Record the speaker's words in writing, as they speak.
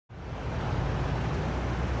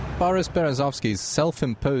Boris Berezovsky's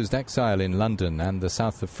self-imposed exile in London and the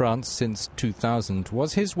south of France since 2000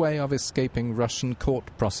 was his way of escaping Russian court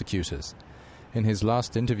prosecutors. In his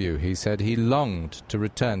last interview, he said he longed to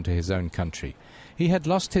return to his own country. He had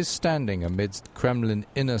lost his standing amidst Kremlin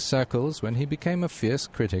inner circles when he became a fierce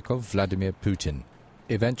critic of Vladimir Putin.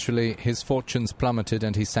 Eventually, his fortunes plummeted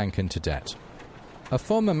and he sank into debt. A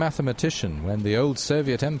former mathematician, when the old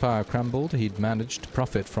Soviet empire crumbled, he'd managed to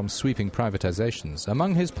profit from sweeping privatisations.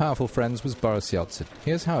 Among his powerful friends was Boris Yeltsin.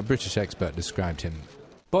 Here's how a British expert described him.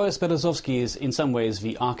 Boris Berezovsky is in some ways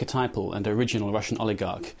the archetypal and original Russian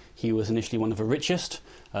oligarch. He was initially one of the richest.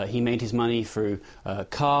 He made his money through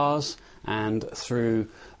cars and through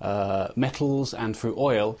metals and through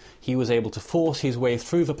oil. He was able to force his way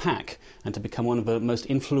through the pack and to become one of the most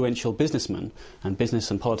influential businessmen. And business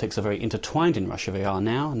and politics are very intertwined in Russia. They are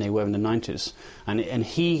now, and they were in the 90s. And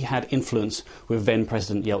he had influence with then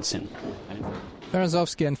President Yeltsin.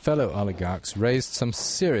 Berezovsky and fellow oligarchs raised some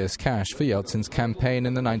serious cash for Yeltsin's campaign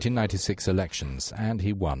in the 1996 elections, and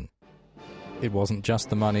he won. It wasn't just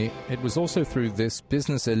the money, it was also through this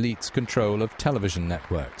business elite's control of television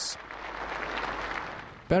networks.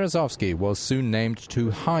 Berezovsky was soon named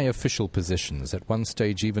to high official positions, at one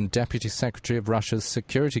stage even Deputy Secretary of Russia's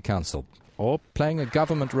Security Council, or playing a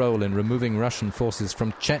government role in removing Russian forces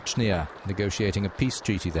from Chechnya, negotiating a peace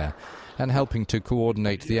treaty there, and helping to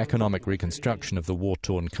coordinate the economic reconstruction of the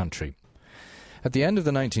war-torn country. At the end of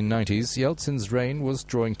the 1990s, Yeltsin's reign was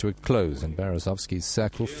drawing to a close, and Berezovsky's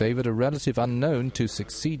circle favoured a relative unknown to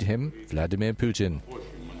succeed him, Vladimir Putin.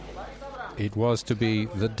 It was to be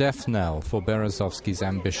the death knell for Berezovsky's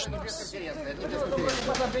ambitions.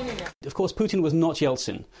 Of course, Putin was not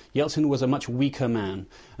Yeltsin. Yeltsin was a much weaker man.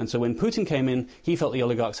 And so when Putin came in, he felt the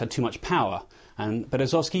oligarchs had too much power. And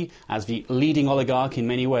Berezovsky, as the leading oligarch in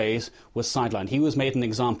many ways, was sidelined. He was made an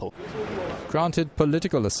example. Granted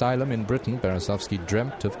political asylum in Britain, Berezovsky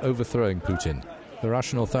dreamt of overthrowing Putin. The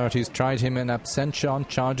Russian authorities tried him in absentia on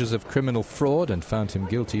charges of criminal fraud and found him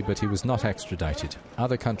guilty, but he was not extradited.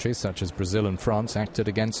 Other countries, such as Brazil and France, acted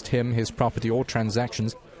against him, his property or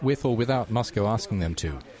transactions, with or without Moscow asking them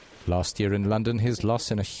to. Last year in London, his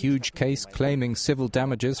loss in a huge case claiming civil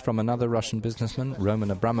damages from another Russian businessman,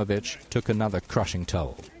 Roman Abramovich, took another crushing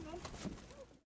toll.